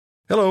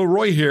Hello,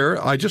 Roy here.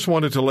 I just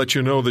wanted to let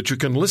you know that you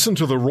can listen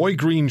to The Roy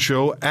Green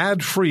Show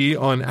ad-free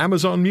on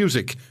Amazon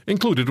Music,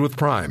 included with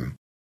Prime.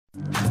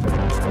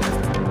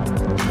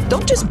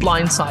 Don't just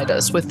blindside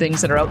us with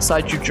things that are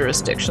outside your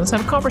jurisdiction. Let's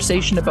have a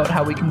conversation about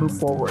how we can move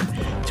forward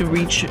to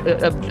reach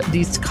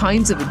these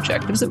kinds of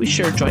objectives that we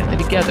share jointly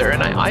together.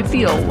 And I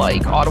feel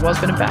like Ottawa's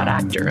been a bad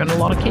actor in a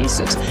lot of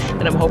cases.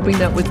 And I'm hoping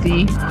that with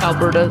the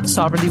Alberta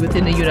Sovereignty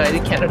Within the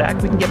United Canada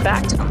Act, we can get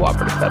back to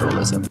cooperative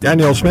federalism.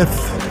 Danielle Smith,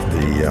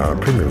 the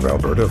Premier of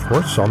Alberta, of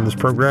course, on this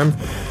program.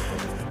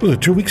 Was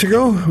it 2 weeks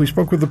ago? We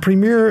spoke with the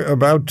Premier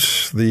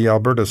about the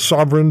Alberta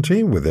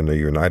Sovereignty Within the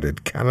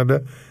United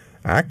Canada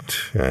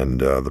Act, and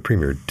the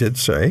Premier did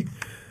say,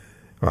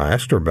 I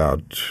asked her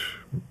about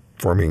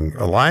forming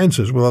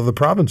alliances with other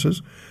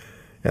provinces,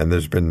 and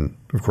there's been,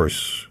 of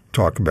course,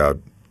 talk about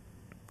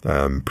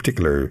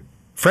particular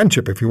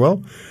friendship, if you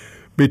will,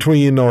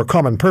 between, or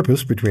common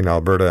purpose between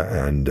Alberta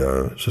and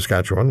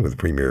Saskatchewan, with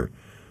Premier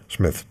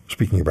Smith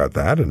speaking about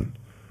that. And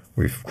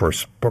we've, of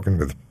course, spoken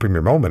with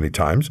Premier Moe many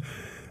times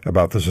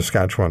about the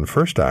Saskatchewan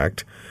First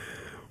Act.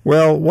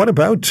 Well, what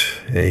about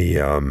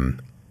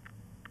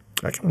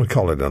I can't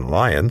call it an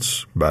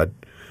alliance, but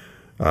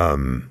a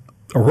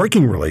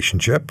working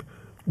relationship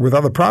with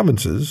other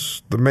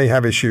provinces that may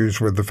have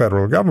issues with the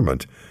federal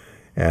government?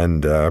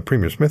 And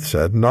Premier Smith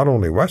said not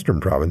only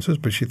Western provinces,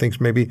 but she thinks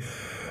maybe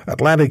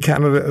Atlantic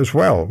Canada as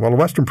well. Well,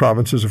 Western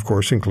provinces, of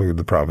course, include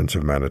the province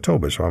of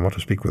Manitoba. So I want to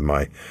speak with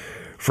my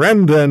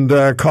friend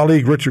and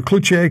colleague Richard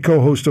Cloutier,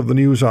 co-host of the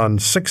news on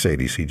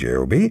 680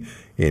 CJOB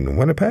in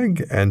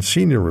Winnipeg and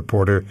senior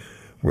reporter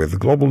with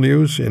Global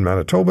News in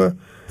Manitoba,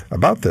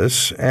 about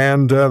this.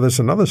 And there's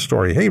another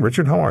story. Hey,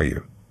 Richard, how are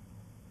you?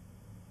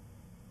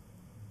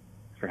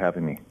 Thanks for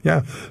having me.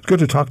 Yeah, it's good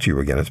to talk to you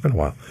again. It's been a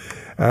while.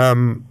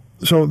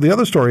 So the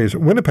other story is the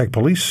Winnipeg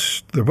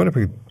police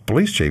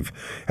chief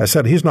has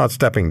said he's not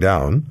stepping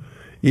down,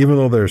 even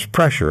though there's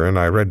pressure, and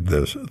I read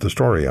the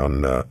story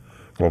on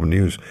Global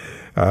News,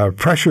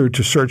 pressure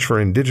to search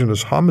for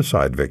Indigenous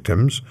homicide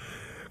victims.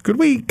 Could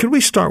we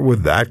start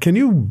with that? Can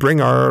you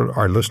bring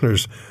our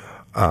listeners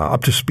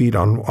up to speed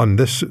on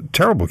this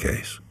terrible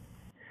case?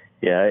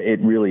 Yeah, it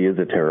really is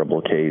a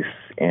terrible case,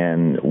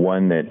 and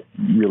one that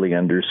really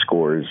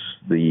underscores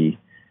the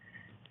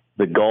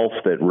gulf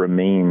that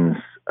remains,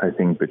 I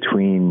think,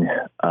 between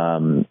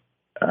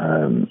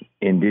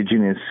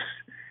Indigenous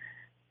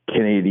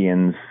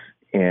Canadians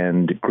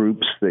and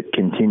groups that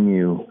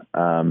continue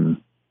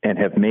and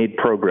have made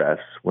progress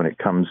when it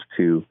comes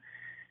to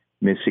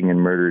missing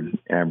and murdered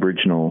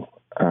Aboriginal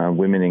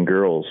women and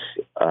girls.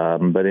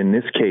 But in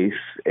this case,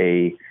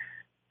 a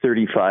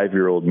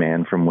 35-year-old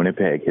man from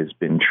Winnipeg has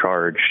been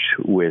charged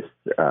with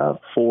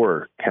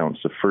 4 counts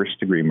of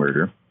first-degree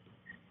murder.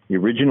 The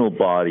original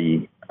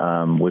body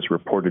was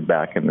reported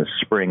back in the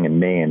spring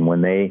and May, and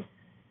when they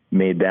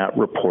made that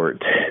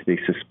report, they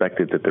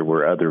suspected that there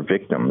were other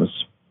victims,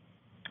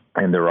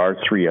 and there are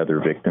 3 other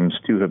victims.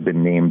 2 have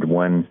been named.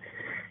 One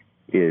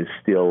is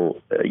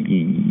still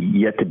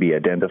yet to be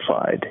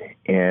identified.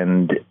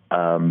 And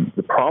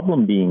the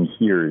problem being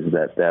here is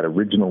that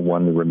original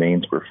one, the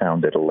remains were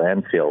found at a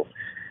landfill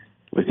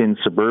within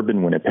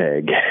suburban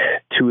Winnipeg.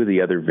 2 of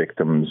the other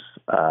victims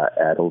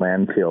at a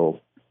landfill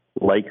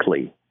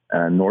likely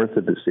north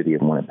of the city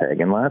of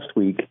Winnipeg. And last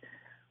week,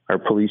 our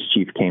police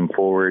chief came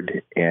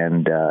forward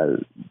and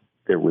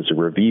there was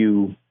a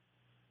review,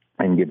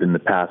 and given the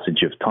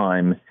passage of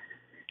time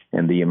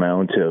and the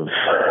amount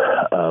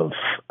of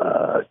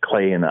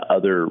clay and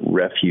other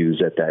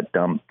refuse at that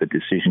dump, the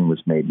decision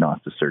was made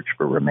not to search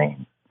for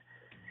remains.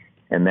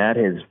 And that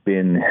has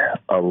been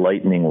a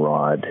lightning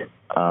rod,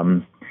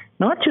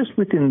 not just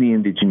within the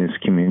Indigenous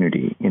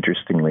community,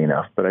 interestingly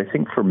enough, but I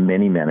think for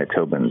many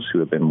Manitobans who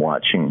have been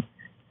watching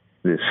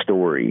this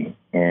story.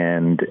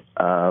 And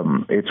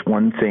it's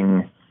one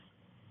thing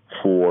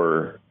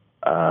for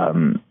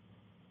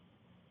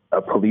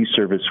a police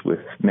service with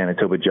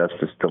Manitoba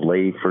Justice to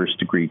lay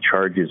first-degree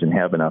charges and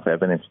have enough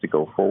evidence to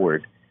go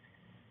forward.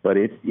 But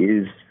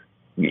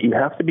you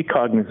have to be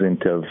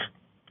cognizant of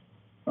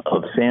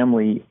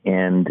family,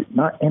 and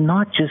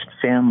not just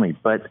family,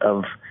 but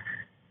of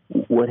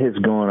what has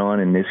gone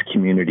on in this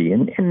community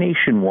and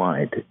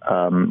nationwide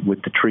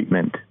with the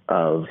treatment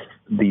of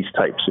these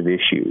types of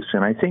issues.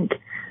 And I think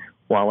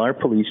while our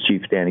police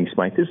chief, Danny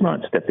Smythe, is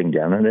not stepping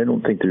down, and I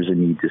don't think there's a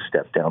need to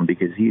step down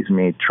because he's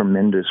made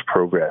tremendous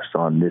progress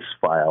on this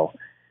file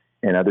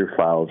and other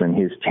files in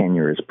his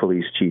tenure as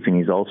police chief, and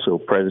he's also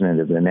president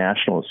of the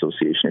National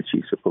Association of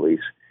Chiefs of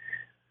Police.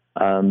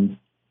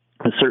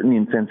 A certain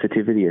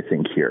insensitivity, I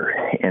think, here.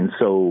 And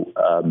so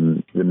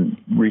the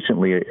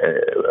recently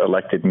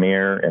elected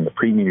mayor and the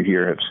premier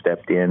here have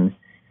stepped in.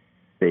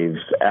 They've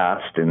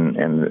asked, and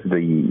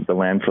the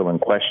landfill in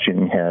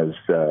question has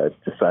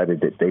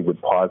decided that they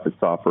would pause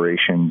its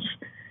operations.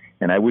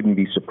 And I wouldn't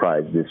be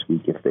surprised this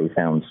week if they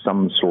found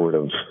some sort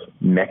of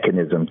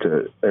mechanism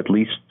to at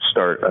least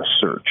start a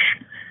search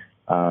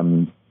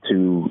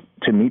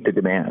to meet the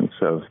demands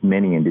of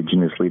many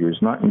Indigenous leaders,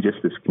 not in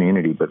just this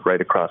community, but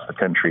right across the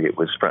country. It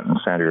was front and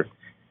center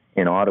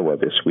in Ottawa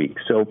this week.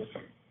 So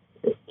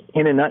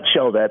in a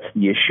nutshell, that's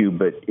the issue,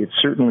 but it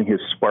certainly has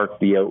sparked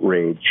the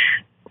outrage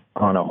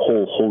on a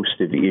whole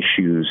host of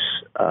issues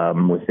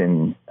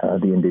within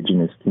the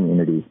Indigenous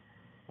community.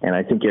 And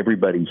I think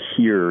everybody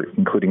here,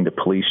 including the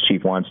police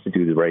chief, wants to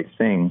do the right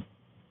thing.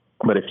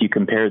 But if you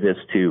compare this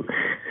to,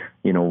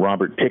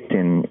 Robert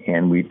Pickton,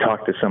 and we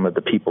talked to some of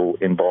the people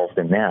involved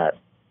in that,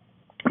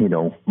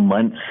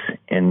 months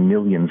and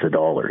millions of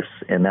dollars.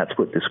 And that's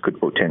what this could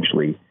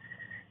potentially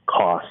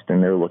cost.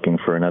 And they're looking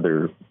for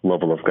another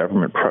level of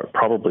government,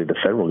 probably the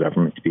federal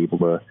government, to be able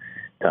to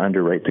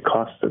underwrite the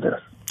costs of this.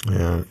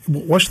 Yeah.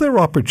 Was there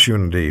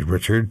opportunity,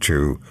 Richard,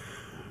 to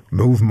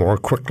move more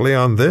quickly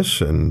on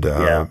this? And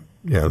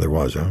yeah, there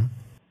was, huh?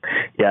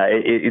 Yeah,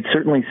 it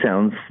certainly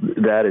sounds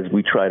that as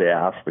we try to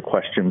ask the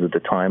questions of the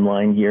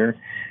timeline here,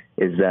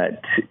 is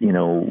that,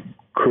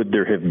 could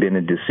there have been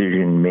a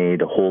decision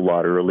made a whole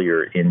lot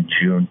earlier in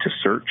June to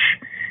search?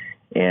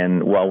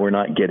 And while we're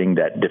not getting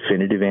that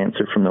definitive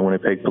answer from the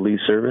Winnipeg Police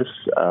Service,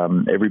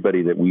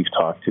 everybody that we've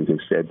talked to has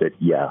said that,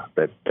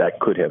 that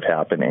could have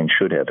happened and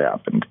should have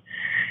happened.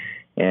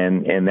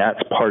 And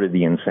that's part of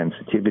the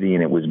insensitivity,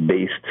 and it was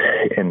based,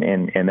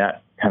 and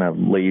that kind of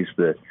lays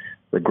the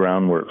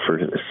groundwork for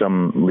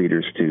some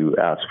leaders to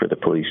ask for the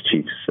police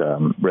chief's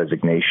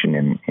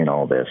resignation in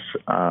all this.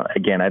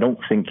 Again, I don't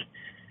think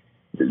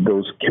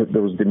those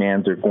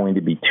demands are going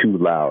to be too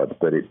loud,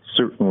 but it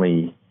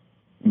certainly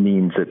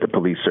means that the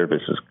police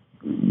service is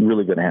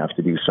really going to have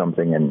to do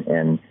something,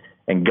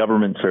 and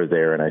governments are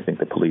there, and I think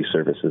the police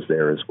service is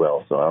there as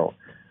well. So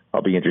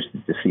I'll be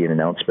interested to see an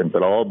announcement,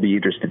 but I'll be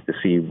interested to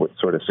see what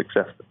sort of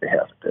success that they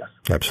have at this.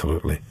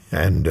 Absolutely.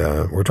 And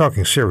we're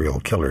talking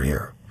serial killer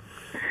here.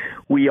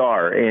 We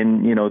are.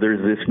 And,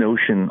 there's this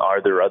notion,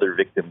 are there other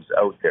victims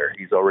out there?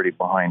 He's already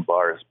behind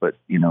bars, but,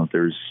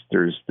 there's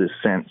this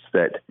sense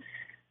that,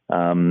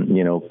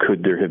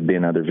 could there have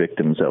been other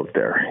victims out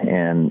there?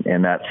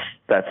 And that's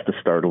the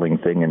startling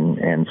thing.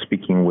 And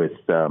speaking with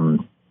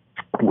some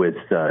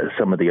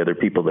of the other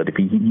people that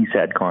he's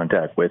had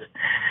contact with,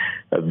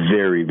 a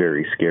very,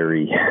 very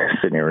scary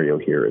scenario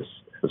here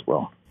as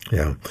well.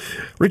 Yeah.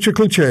 Richard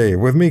Cloutier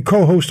with me,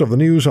 co-host of the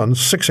news on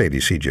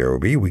 680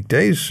 CJOB,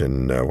 weekdays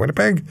in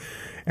Winnipeg,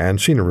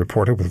 and senior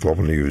reporter with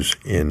Global News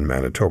in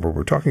Manitoba.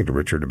 We're talking to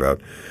Richard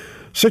about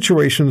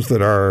situations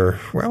that are,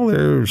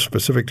 they're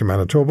specific to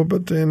Manitoba,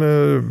 but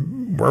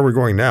where we're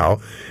going now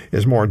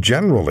is more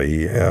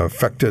generally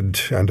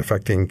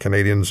affecting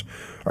Canadians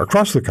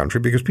across the country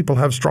because people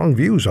have strong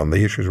views on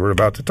the issues we're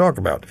about to talk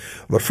about.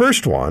 The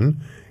first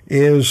one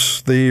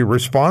is the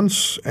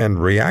response and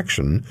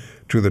reaction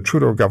to the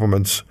Trudeau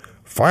government's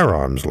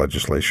firearms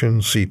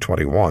legislation,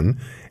 C-21,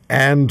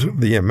 and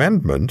the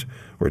amendment,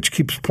 which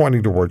keeps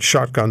pointing towards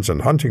shotguns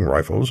and hunting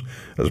rifles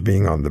as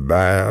being on the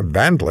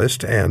banned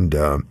list. And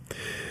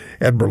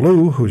Ed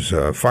Berlew, who's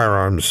a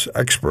firearms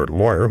expert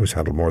lawyer who's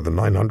handled more than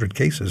 900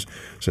 cases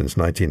since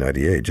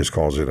 1998, just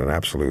calls it an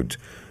absolute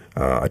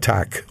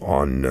attack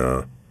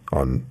on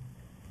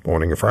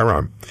owning a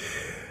firearm.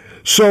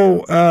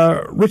 So,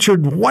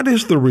 Richard, what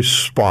is the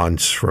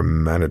response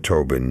from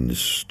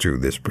Manitobans to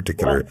this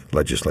particular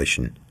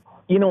legislation?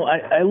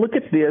 I look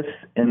at this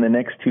and the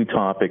next two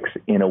topics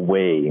in a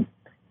way,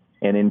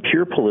 and in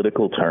pure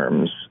political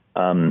terms,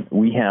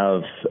 we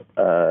have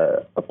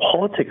a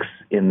politics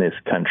in this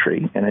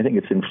country, and I think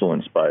it's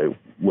influenced by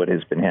what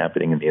has been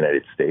happening in the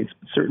United States,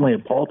 but certainly a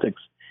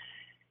politics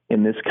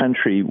in this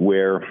country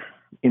where,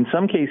 in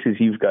some cases,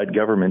 you've got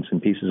governments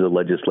and pieces of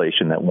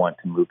legislation that want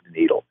to move the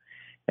needle.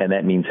 And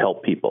that means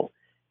help people,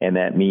 and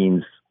that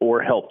means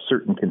or help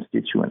certain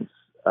constituents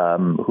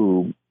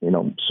who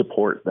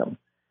support them,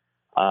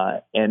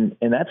 and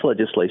that's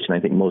legislation I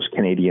think most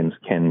Canadians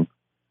can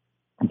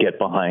get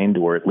behind,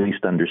 or at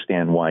least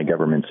understand why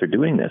governments are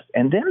doing this.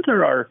 And then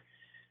there are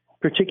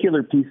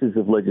particular pieces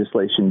of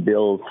legislation,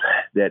 bills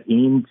that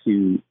aim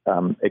to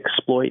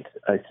exploit,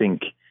 I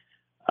think,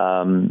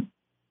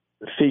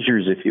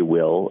 fissures, if you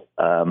will,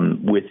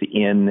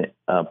 within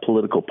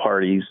political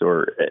parties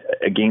or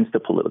against a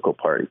political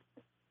party.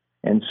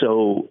 And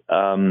so,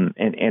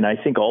 and I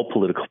think all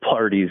political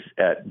parties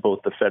at both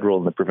the federal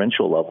and the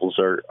provincial levels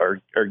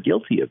are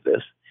guilty of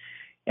this.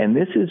 And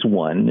this is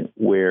one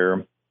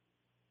where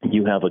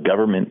you have a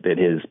government that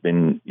has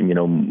been,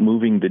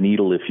 moving the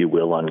needle, if you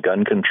will, on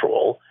gun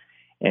control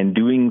and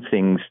doing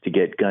things to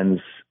get guns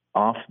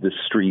off the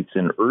streets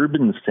in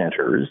urban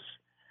centers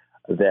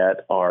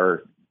that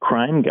are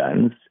crime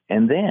guns,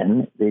 and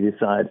then they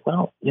decide,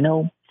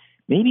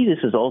 maybe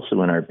this is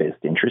also in our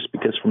best interest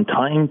because from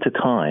time to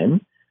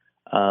time,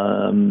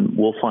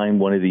 we'll find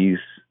one of these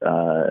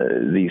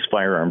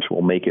firearms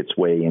will make its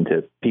way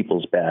into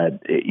bad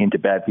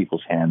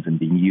people's hands and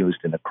being used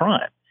in a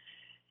crime.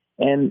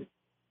 And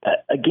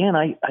again,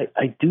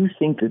 I do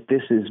think that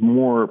this is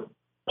more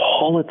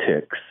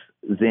politics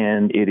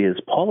than it is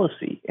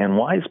policy, and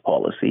wise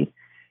policy.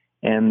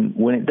 And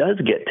when it does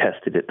get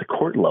tested at the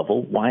court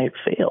level, why it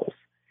fails.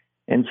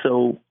 And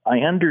so I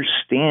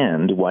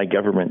understand why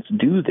governments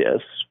do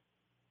this,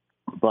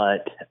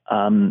 but,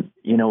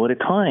 at a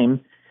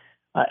time,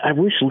 I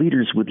wish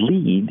leaders would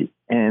lead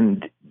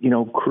and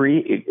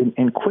create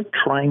and quit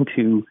trying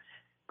to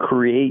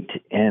create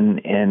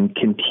and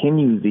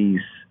continue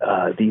these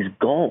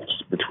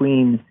gulfs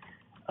between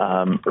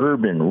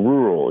urban,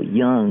 rural,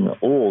 young,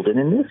 old, and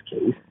in this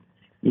case,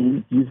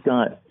 you've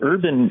got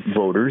urban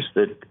voters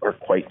that are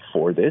quite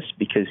for this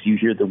because you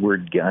hear the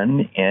word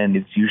gun and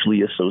it's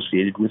usually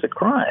associated with a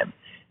crime.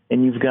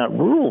 And you've got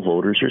rural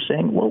voters who are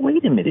saying, well,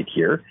 wait a minute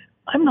here.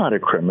 I'm not a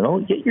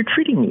criminal, yet you're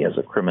treating me as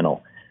a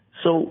criminal.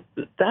 So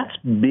that's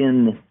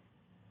been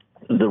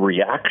the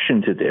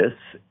reaction to this.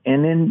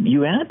 And then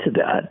you add to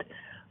that,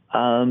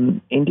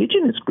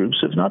 Indigenous groups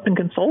have not been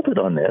consulted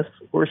on this.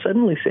 We're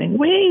suddenly saying,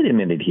 wait a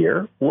minute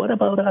here, what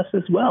about us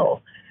as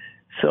well?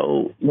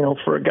 So,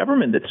 for a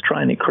government that's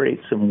trying to create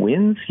some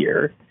wins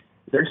here,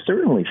 they're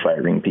certainly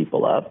firing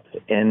people up.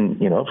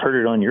 And, I've heard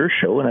it on your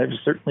show, and I've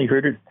certainly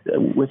heard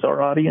it with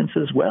our audience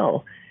as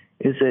well,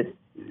 is that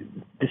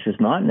this is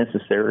not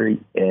necessary.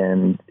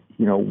 And,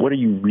 what are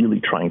you really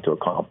trying to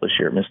accomplish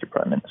here, Mr.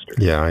 Prime Minister?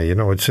 Yeah,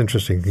 it's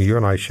interesting. You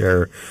and I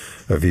share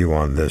a view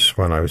on this.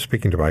 When I was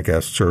speaking to my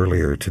guests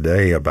earlier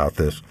today about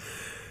this,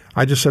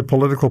 I just said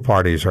political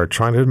parties are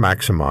trying to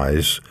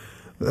maximize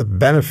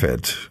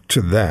benefit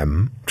to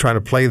them, trying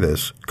to play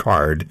this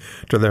card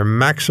to their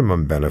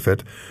maximum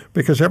benefit,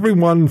 because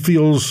everyone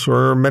feels,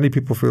 or many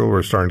people feel,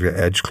 we're starting to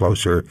edge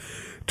closer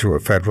to a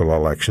federal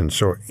election.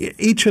 So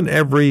each and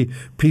every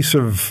piece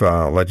of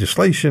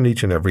legislation,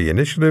 each and every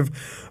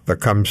initiative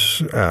that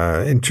comes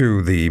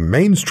into the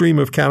mainstream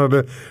of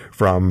Canada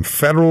from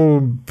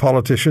federal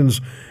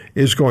politicians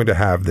is going to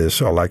have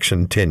this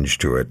election tinge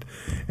to it.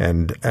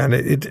 And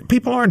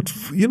people aren't,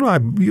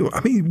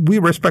 we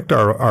respect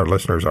our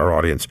listeners, our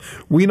audience.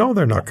 We know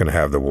they're not going to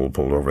have the wool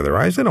pulled over their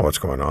eyes. They know what's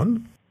going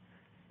on.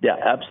 Yeah,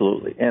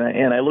 absolutely.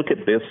 And I look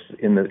at this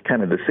in the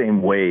kind of the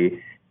same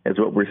way as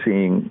what we're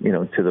seeing,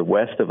 to the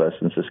west of us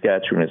in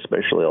Saskatchewan,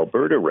 especially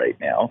Alberta right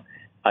now.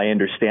 I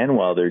understand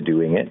why they're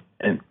doing it.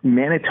 And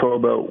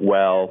Manitoba,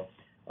 while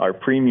our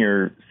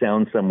premier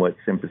sounds somewhat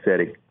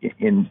sympathetic,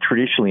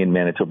 traditionally in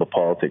Manitoba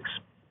politics,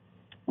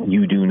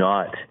 you do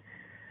not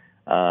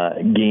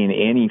gain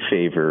any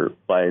favor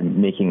by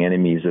making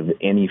enemies of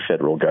any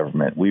federal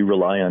government. We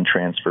rely on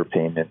transfer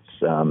payments.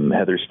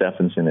 Heather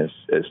Stephenson,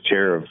 as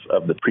chair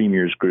of the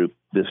Premier's Group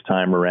this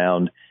time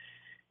around,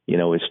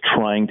 is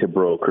trying to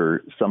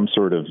broker some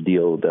sort of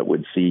deal that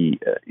would see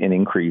an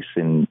increase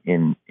in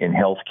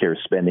healthcare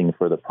spending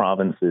for the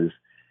provinces.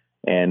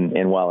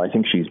 And while I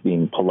think she's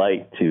being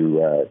polite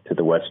to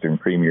the Western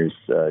premiers,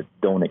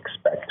 don't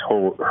expect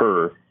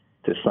her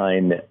to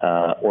sign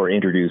or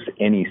introduce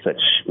any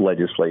such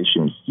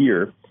legislation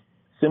here,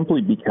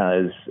 simply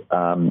because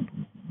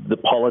the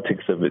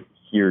politics of it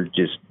here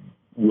just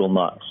will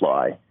not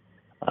fly.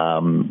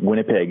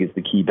 Winnipeg is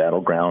the key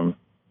battleground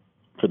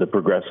for the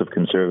progressive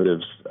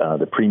Conservatives.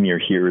 The premier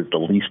here is the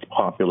least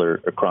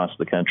popular across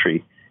the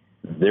country.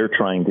 They're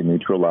trying to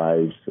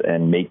neutralize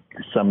and make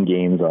some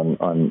gains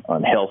on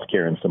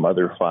healthcare and some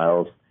other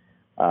files.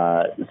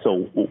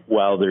 So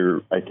while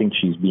I think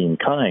she's being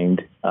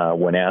kind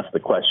when asked the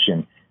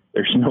question,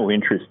 there's no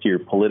interest here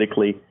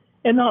politically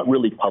and not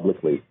really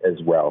publicly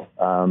as well.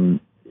 And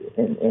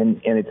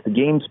it's the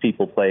games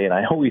people play. And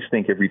I always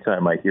think every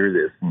time I hear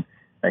this, and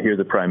I hear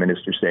the Prime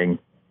Minister saying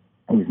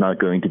he's not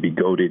going to be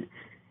goaded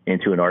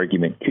into an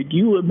argument. Could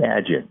you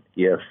imagine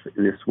if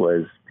this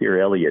was Pierre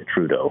Elliott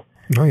Trudeau?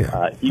 Oh,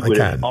 yeah. He would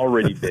have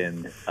already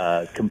been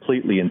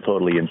completely and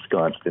totally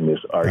ensconced in this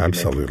argument.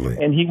 Absolutely.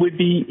 And he would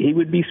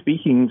be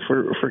speaking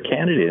for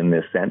Canada in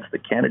this sense,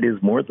 that Canada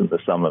is more than the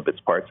sum of its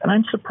parts. And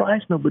I'm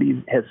surprised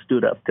nobody has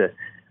stood up to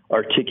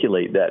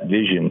articulate that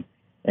vision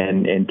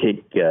and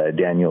take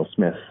Danielle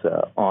Smith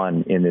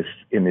on in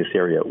this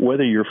area.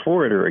 Whether you're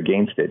for it or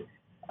against it,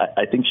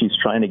 I think she's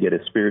trying to get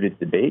a spirited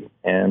debate.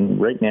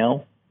 And right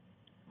now,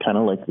 kind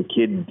of like the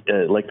kid,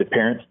 like the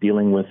parents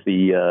dealing with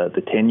the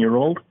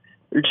 10-year-old,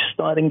 they're just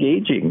not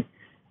engaging.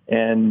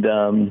 And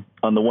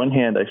on the one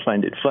hand, I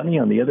find it funny.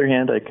 On the other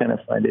hand, I kind of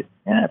find it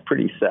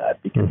pretty sad,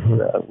 because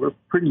we're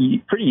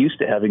pretty used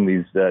to having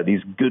these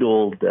good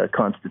old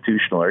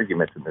constitutional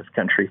arguments in this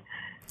country.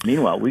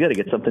 Meanwhile, we got to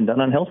get something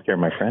done on healthcare,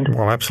 my friend.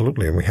 Well,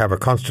 absolutely. And we have a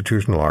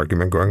constitutional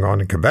argument going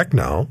on in Quebec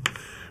now,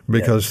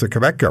 because the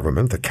Quebec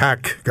government, the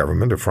CAQ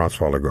government of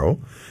François Legault,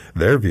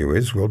 their view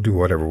is we'll do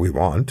whatever we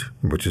want,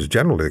 which is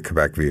generally the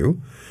Quebec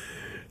view.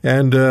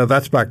 And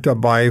that's backed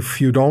up by, if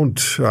you don't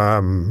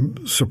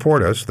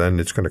support us, then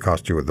it's going to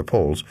cost you at the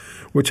polls,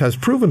 which has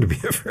proven to be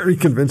a very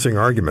convincing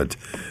argument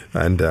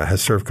and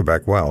has served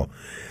Quebec well.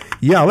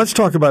 Yeah, let's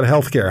talk about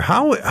healthcare.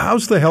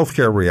 How's the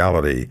healthcare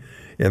reality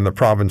in the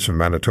province of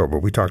Manitoba?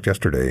 We talked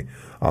yesterday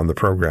on the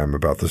program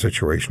about the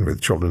situation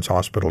with children's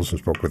hospitals and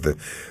spoke with the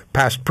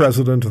past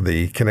president of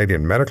the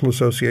Canadian Medical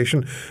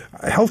Association.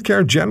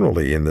 Healthcare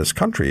generally in this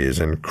country is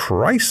in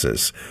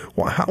crisis.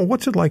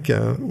 What's it like?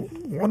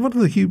 What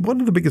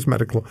are the biggest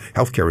medical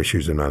healthcare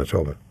issues in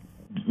Manitoba?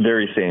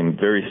 Very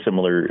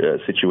similar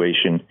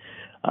situation.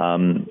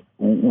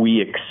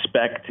 We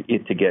expect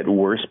it to get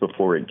worse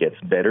before it gets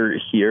better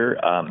here.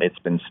 It's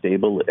been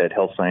stable at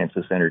Health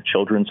Sciences Centre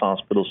Children's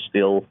Hospital,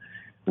 still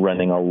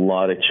running a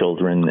lot of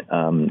children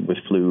with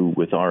flu,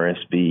 with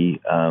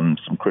RSV,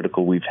 some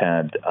critical. We've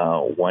had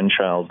one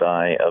child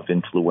die of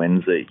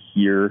influenza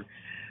here.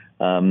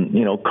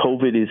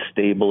 COVID is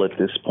stable at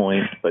this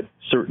point, but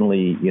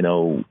certainly,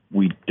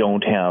 we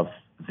don't have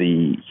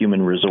the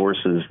human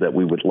resources that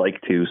we would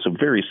like to. So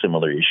very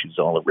similar issues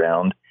all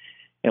around.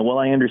 And while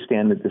I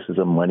understand that this is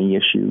a money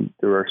issue,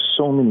 there are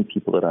so many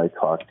people that I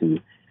talk to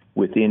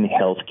within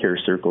healthcare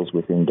circles,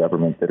 within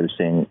government, that are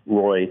saying,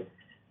 Roy,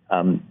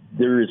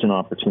 there is an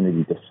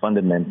opportunity to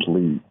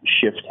fundamentally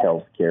shift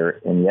healthcare.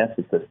 And yes,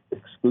 it's an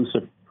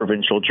exclusive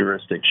provincial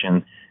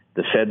jurisdiction.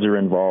 The feds are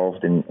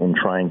involved in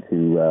trying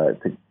to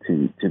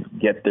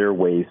get their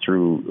way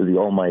through the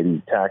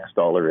almighty tax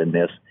dollar in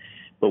this.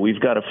 But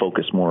we've got to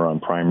focus more on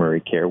primary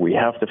care. We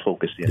have to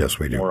focus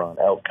more on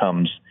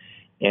outcomes.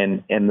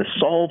 And the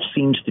solve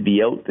seems to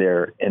be out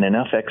there, and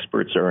enough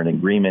experts are in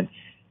agreement.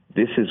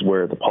 This is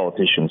where the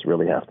politicians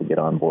really have to get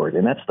on board.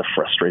 And that's the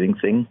frustrating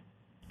thing.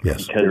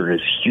 Yes. Because there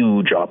is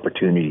huge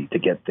opportunity to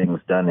get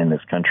things done in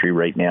this country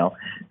right now,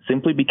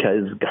 simply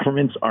because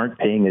governments aren't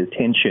paying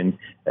attention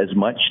as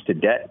much to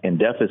debt and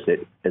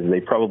deficit as they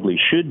probably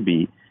should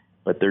be.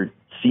 But there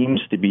seems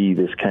to be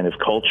this kind of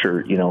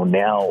culture,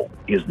 now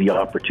is the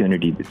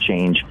opportunity to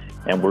change.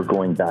 And we're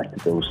going back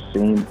to those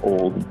same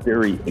old,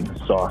 very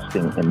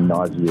exhausting and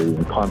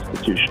nauseating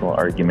constitutional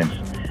arguments.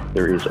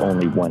 There is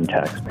only one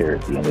taxpayer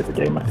at the end of the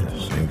day, Mike.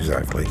 Yes,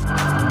 exactly.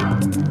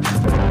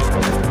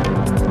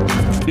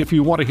 If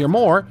you want to hear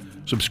more,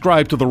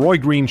 subscribe to The Roy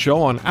Green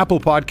Show on Apple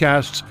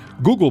Podcasts,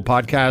 Google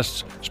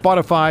Podcasts,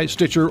 Spotify,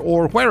 Stitcher,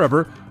 or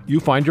wherever you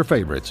find your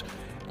favorites.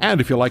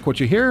 And if you like what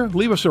you hear,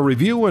 leave us a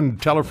review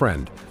and tell a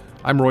friend.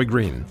 I'm Roy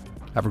Green.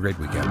 Have a great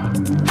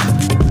weekend.